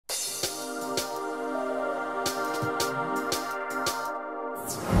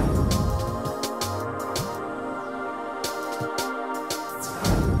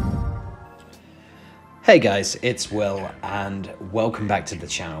Hey guys, it's Will and welcome back to the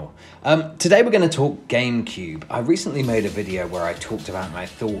channel. Today we're going to talk GameCube. I recently made a video where I talked about my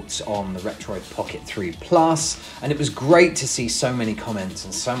thoughts on the Retroid Pocket 3 Plus, and it was great to see so many comments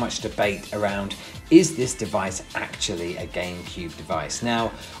and so much debate around, is this device actually a GameCube device?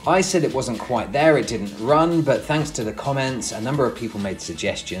 Now, I said it wasn't quite there, it didn't run, but thanks to the comments, a number of people made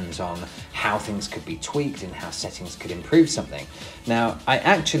suggestions on how things could be tweaked and how settings could improve something. Now, I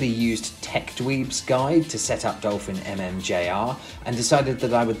actually used TechDweeb's guide to set up Dolphin MMJR and decided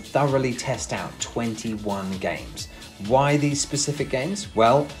that I would thoroughly test out 21 games. Why these specific games?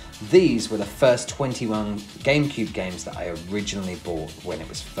 Well, these were the first 21 GameCube games that I originally bought when it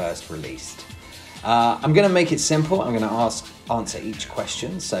was first released. I'm going to make it simple. I'm going to answer each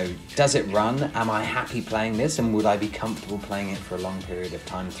question. So, does it run? Am I happy playing this? And would I be comfortable playing it for a long period of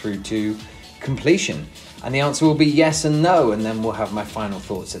time through to completion? And the answer will be yes and no, and then we'll have my final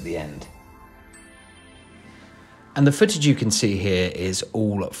thoughts at the end. And the footage you can see here is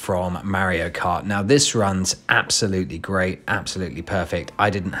all from Mario Kart. Now this runs absolutely great, absolutely perfect. I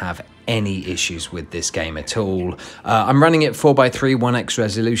didn't have any issues with this game at all. I'm running it 4:3 1x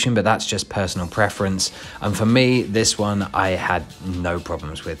resolution, but that's just personal preference. And for me, this one I had no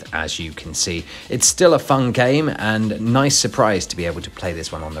problems with, as you can see. It's still a fun game and nice surprise to be able to play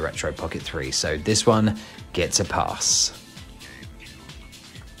this one on the Retroid Pocket 3. So this one gets a pass.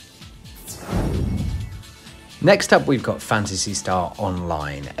 Next up, we've got Phantasy Star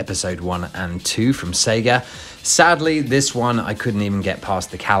Online, Episode 1 and 2 from Sega. Sadly, this one I couldn't even get past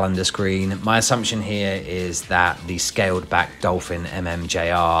the calendar screen. My assumption here is that the scaled back Dolphin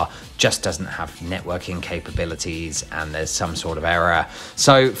MMJR just doesn't have networking capabilities and there's some sort of error.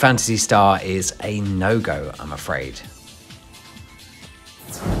 So Phantasy Star is a no-go, I'm afraid.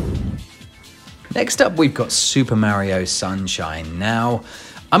 Next up, we've got Super Mario Sunshine. Now,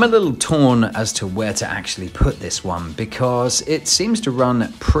 I'm a little torn as to where to actually put this one because it seems to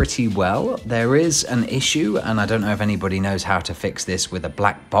run pretty well. There is an issue, and I don't know if anybody knows how to fix this, with a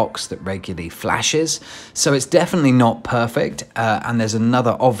black box that regularly flashes. So it's definitely not perfect. And there's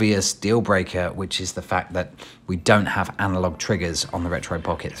another obvious deal breaker, which is the fact that we don't have analog triggers on the Retroid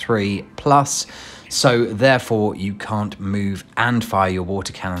Pocket 3 Plus. So therefore you can't move and fire your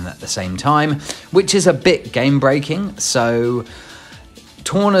water cannon at the same time, which is a bit game breaking. So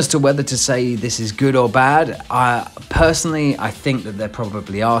torn as to whether to say this is good or bad. Personally, I think that there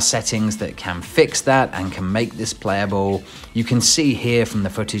probably are settings that can fix that and can make this playable. You can see here from the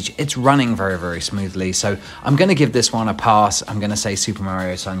footage, it's running very, very smoothly. So I'm going to give this one a pass. I'm going to say Super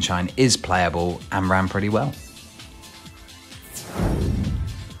Mario Sunshine is playable and ran pretty well.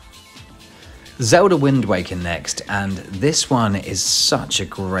 Zelda Wind Waker next, and this one is such a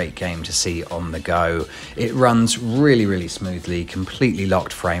great game to see on the go. It runs really, really smoothly, completely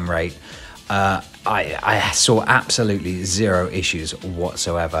locked frame rate. I saw absolutely zero issues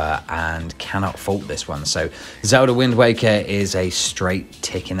whatsoever and cannot fault this one. So Zelda Wind Waker is a straight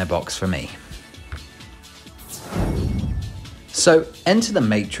tick in the box for me. So, Enter the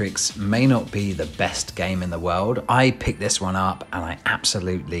Matrix may not be the best game in the world. I picked this one up and I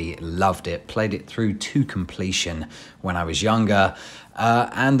absolutely loved it. Played it through to completion when I was younger.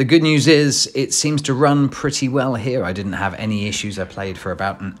 And the good news is it seems to run pretty well here. I didn't have any issues. I played for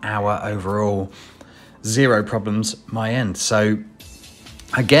about an hour overall. Zero problems my end. So,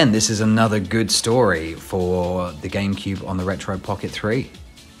 again, this is another good story for the GameCube on the Retroid Pocket 3.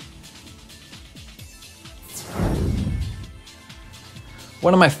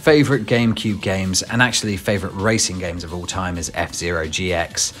 One of my favorite GameCube games, and actually favorite racing games of all time, is F-Zero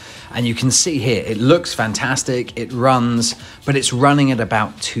GX. And you can see here, it looks fantastic, it runs, but it's running at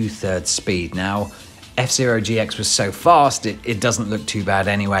about 2/3 speed. Now, F-Zero GX was so fast, it doesn't look too bad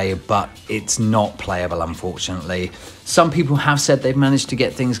anyway, but it's not playable, unfortunately. Some people have said they've managed to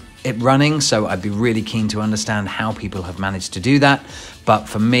get it running, so I'd be really keen to understand how people have managed to do that. But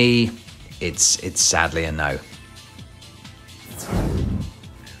for me, it's sadly a no.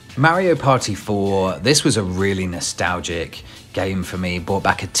 Mario Party 4, this was a really nostalgic game for me, brought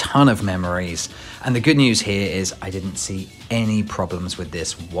back a ton of memories, and the good news here is I didn't see any problems with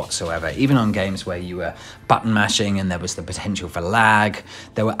this whatsoever. Even on games where you were button mashing and there was the potential for lag,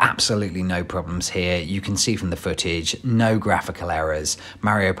 there were absolutely no problems here. You can see from the footage, no graphical errors.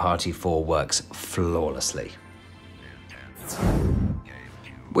 Mario Party 4 works flawlessly.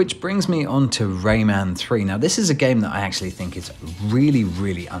 Which brings me on to Rayman 3. Now, this is a game that I actually think is really,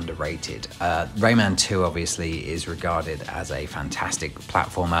 really underrated. Rayman 2 obviously is regarded as a fantastic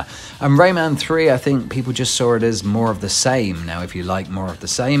platformer, and Rayman 3, I think people just saw it as more of the same. Now, if you like more of the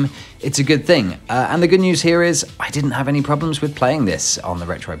same, it's a good thing. And the good news here is I didn't have any problems with playing this on the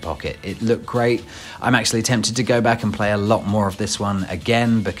Retroid Pocket. It looked great. I'm actually tempted to go back and play a lot more of this one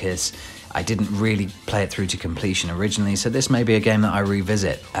again because I didn't really play it through to completion originally, so this may be a game that I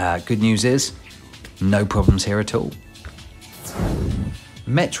revisit. Good news is, no problems here at all.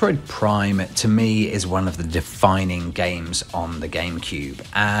 Metroid Prime, to me, is one of the defining games on the GameCube,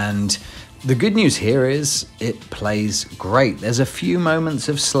 and the good news here is it plays great. There's a few moments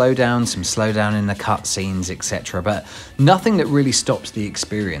of slowdown, some slowdown in the cutscenes, etc., but nothing that really stops the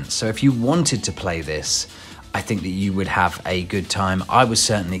experience. So if you wanted to play this, I think that you would have a good time. I was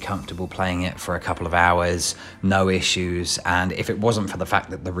certainly comfortable playing it for a couple of hours, no issues, and if it wasn't for the fact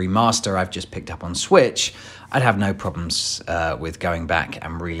that the remaster I've just picked up on Switch, I'd have no problems with going back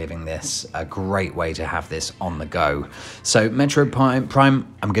and reliving this. A great way to have this on the go. So Metroid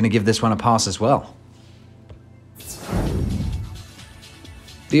Prime, I'm going to give this one a pass as well.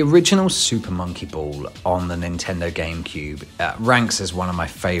 The original Super Monkey Ball on the Nintendo GameCube ranks as one of my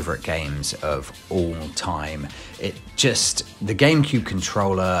favorite games of all time. The GameCube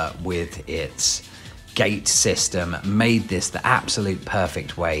controller with its gate system made this the absolute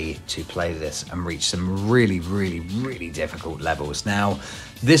perfect way to play this and reach some really, really, really difficult levels. Now,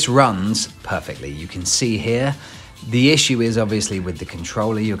 this runs perfectly. You can see here, the issue is obviously with the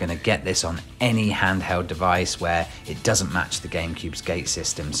controller. You're going to get this on any handheld device where it doesn't match the GameCube's gate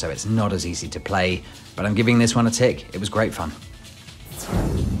system, so it's not as easy to play, but I'm giving this one a tick. It was great fun.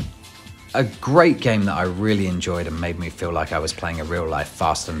 A great game that I really enjoyed and made me feel like I was playing a real-life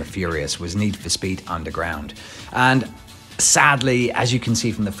Fast and the Furious was Need for Speed Underground. And sadly, as you can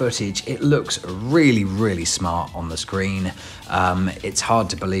see from the footage, it looks really, really smart on the screen. It's hard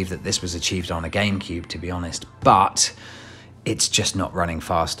to believe that this was achieved on a GameCube, to be honest, but it's just not running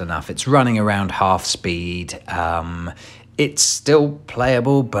fast enough. It's running around half speed. It's still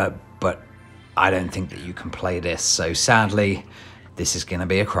playable, but I don't think that you can play this. So sadly, this is going to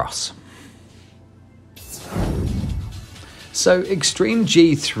be a cross. So Extreme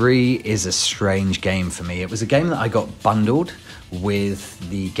G3 is a strange game for me. It was a game that I got bundled with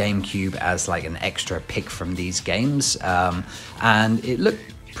the GameCube as like an extra pick from these games, and it looked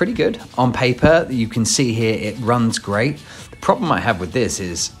pretty good on paper. You can see here it runs great. The problem I have with this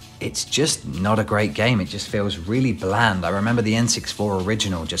is it's just not a great game. It just feels really bland. I remember the N64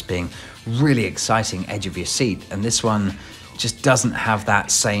 original just being really exciting, edge of your seat, and this one just doesn't have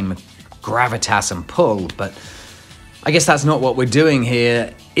that same gravitas and pull, but I guess that's not what we're doing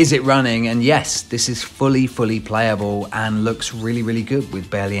here. Is it running? And yes, this is fully playable and looks really, really good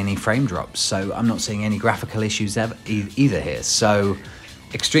with barely any frame drops. So I'm not seeing any graphical issues either here. So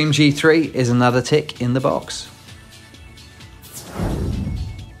Extreme G3 is another tick in the box.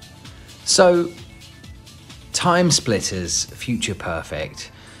 So Time Splitters Future Perfect.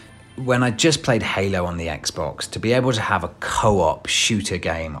 When I just played Halo on the Xbox, to be able to have a co-op shooter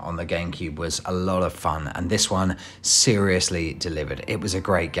game on the GameCube was a lot of fun, and this one seriously delivered. It was a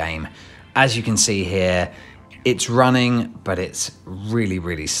great game. As you can see here, it's running, but it's really,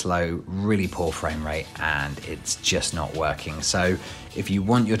 really slow, really poor frame rate, and it's just not working. So if you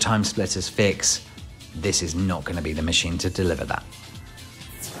want your Time Splitters fix, this is not going to be the machine to deliver that.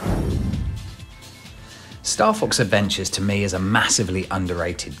 Star Fox Adventures to me is a massively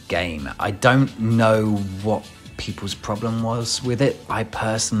underrated game. I don't know what people's problem was with it. I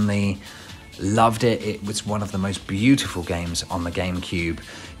personally loved it. It was one of the most beautiful games on the GameCube.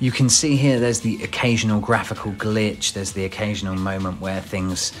 You can see here there's the occasional graphical glitch, there's the occasional moment where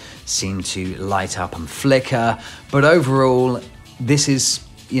things seem to light up and flicker, but overall, this is,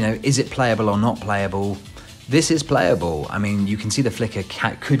 is it playable or not playable? This is playable. I mean, you can see the flicker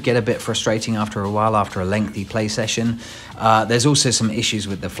could get a bit frustrating after a while, after a lengthy play session. There's also some issues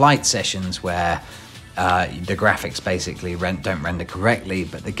with the flight sessions where the graphics basically don't render correctly,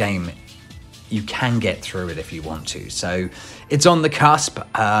 but the game, you can get through it if you want to. So it's on the cusp,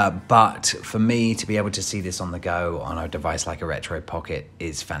 but for me to be able to see this on the go on a device like a Retroid Pocket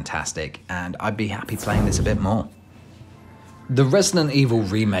is fantastic, and I'd be happy playing this a bit more. The Resident Evil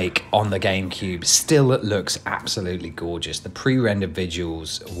remake on the GameCube still looks absolutely gorgeous. The pre-rendered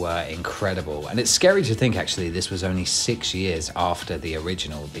visuals were incredible, and it's scary to think actually this was only 6 years after the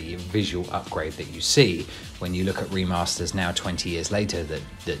original, the visual upgrade that you see when you look at remasters now 20 years later that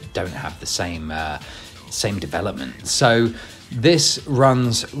don't have the same development. So this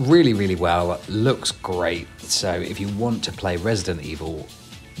runs really, really well, looks great. So if you want to play Resident Evil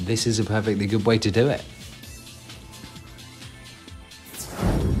this is a perfectly good way to do it.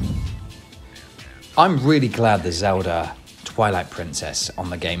 I'm really glad the Zelda Twilight Princess on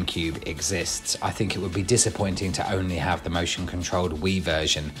the GameCube exists. I think it would be disappointing to only have the motion-controlled Wii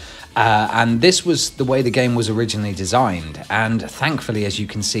version. And this was the way the game was originally designed. And thankfully, as you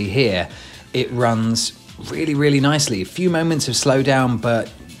can see here, it runs really, really nicely. A few moments of slowdown, but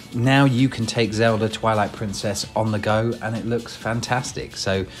now you can take Zelda Twilight Princess on the go and it looks fantastic.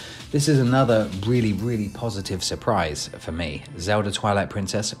 So this is another really, really positive surprise for me. Zelda Twilight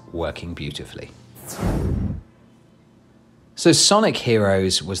Princess working beautifully. So Sonic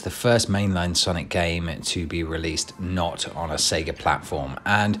Heroes was the first mainline Sonic game to be released not on a Sega platform.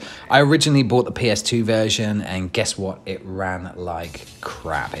 And I originally bought the PS2 version, and guess what? It ran like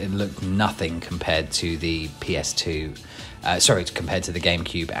crap. It looked nothing compared to the PS2, compared to the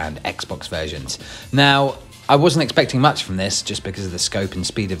GameCube and Xbox versions. Now, I wasn't expecting much from this just because of the scope and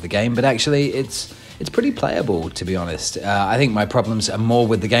speed of the game, but actually it's pretty playable, to be honest. I think my problems are more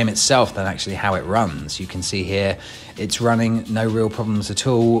with the game itself than actually how it runs. You can see here it's running no real problems at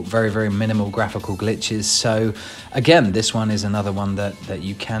all, very, very minimal graphical glitches. So again, this one is another one that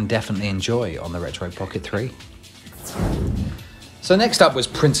you can definitely enjoy on the Retroid Pocket 3. So next up was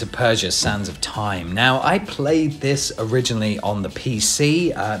Prince of Persia: Sands of Time. Now, I played this originally on the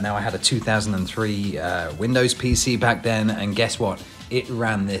PC. Now, I had a 2003 Windows PC back then, and guess what? It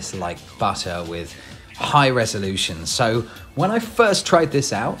ran this like butter with high resolution. So when I first tried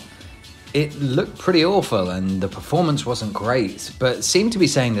this out, it looked pretty awful and the performance wasn't great, but it seemed to be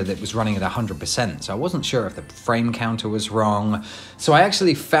saying that it was running at 100%. So I wasn't sure if the frame counter was wrong. So I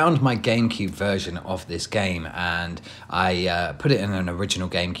actually found my GameCube version of this game and I put it in an original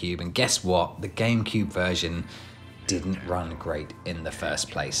GameCube, and guess what? The GameCube version didn't run great in the first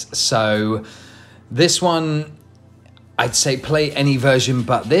place. So this one, I'd say play any version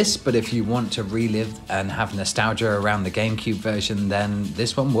but this, but if you want to relive and have nostalgia around the GameCube version, then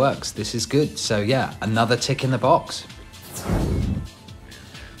this one works. This is good. So yeah, another tick in the box.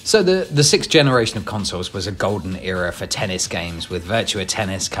 So the sixth generation of consoles was a golden era for tennis games, with Virtua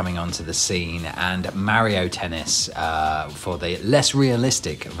Tennis coming onto the scene and Mario Tennis for the less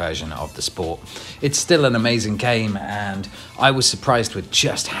realistic version of the sport. It's still an amazing game, and I was surprised with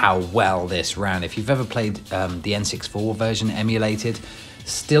just how well this ran. If you've ever played the N64 version emulated,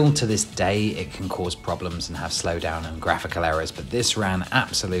 still to this day it can cause problems and have slowdown and graphical errors, but this ran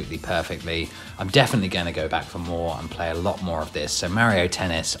absolutely perfectly. I'm definitely going to go back for more and play a lot more of this. So Mario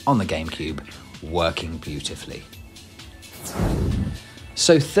Tennis on the GameCube, working beautifully.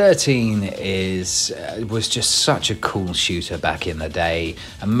 So 13 was just such a cool shooter back in the day.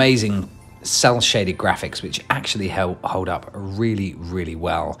 Amazing cel-shaded graphics, which actually hold up really, really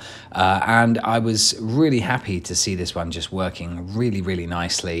well. And I was really happy to see this one just working really, really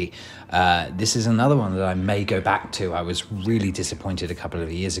nicely. This is another one that I may go back to. I was really disappointed a couple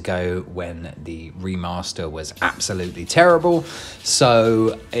of years ago when the remaster was absolutely terrible.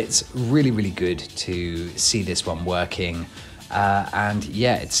 So it's really, really good to see this one working. And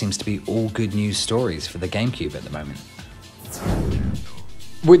yeah, it seems to be all good news stories for the GameCube at the moment.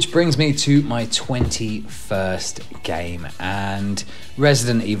 Which brings me to my 21st game, and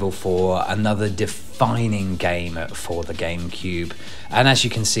Resident Evil 4, another defining game for the GameCube. And as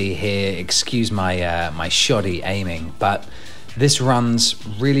you can see here, excuse my my shoddy aiming, but this runs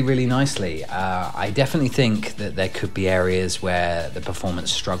really, really nicely. I definitely think that there could be areas where the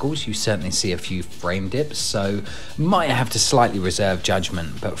performance struggles. You certainly see a few frame dips, so might have to slightly reserve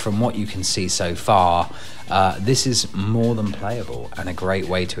judgment, but from what you can see so far, this is more than playable and a great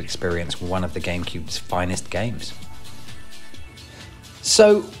way to experience one of the GameCube's finest games.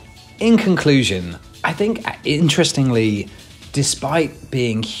 So, in conclusion, I think interestingly, despite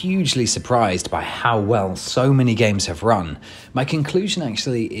being hugely surprised by how well so many games have run, my conclusion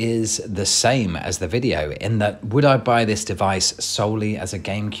actually is the same as the video, in that would I buy this device solely as a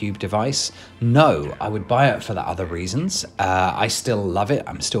GameCube device? No, I would buy it for the other reasons. I still love it,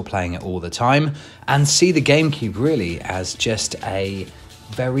 I'm still playing it all the time, and see the GameCube really as just a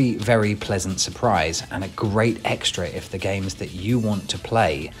very, very pleasant surprise and a great extra if the games that you want to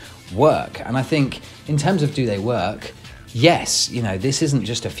play work. And I think in terms of do they work, yes, you know, this isn't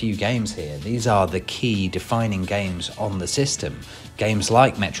just a few games here. These are the key defining games on the system. Games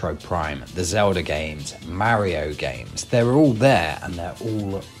like Metroid Prime, the Zelda games, Mario games, they're all there and they're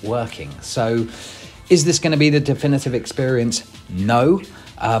all working. So is this going to be the definitive experience? No,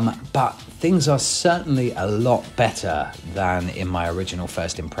 but things are certainly a lot better than in my original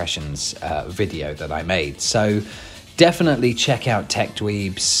first impressions video that I made. So definitely check out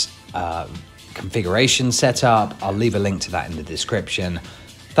TechDweeb's configuration setup. I'll leave a link to that in the description.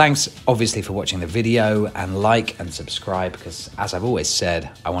 Thanks obviously for watching the video, and like and subscribe because, as I've always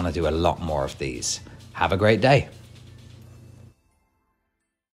said, I want to do a lot more of these. Have a great day.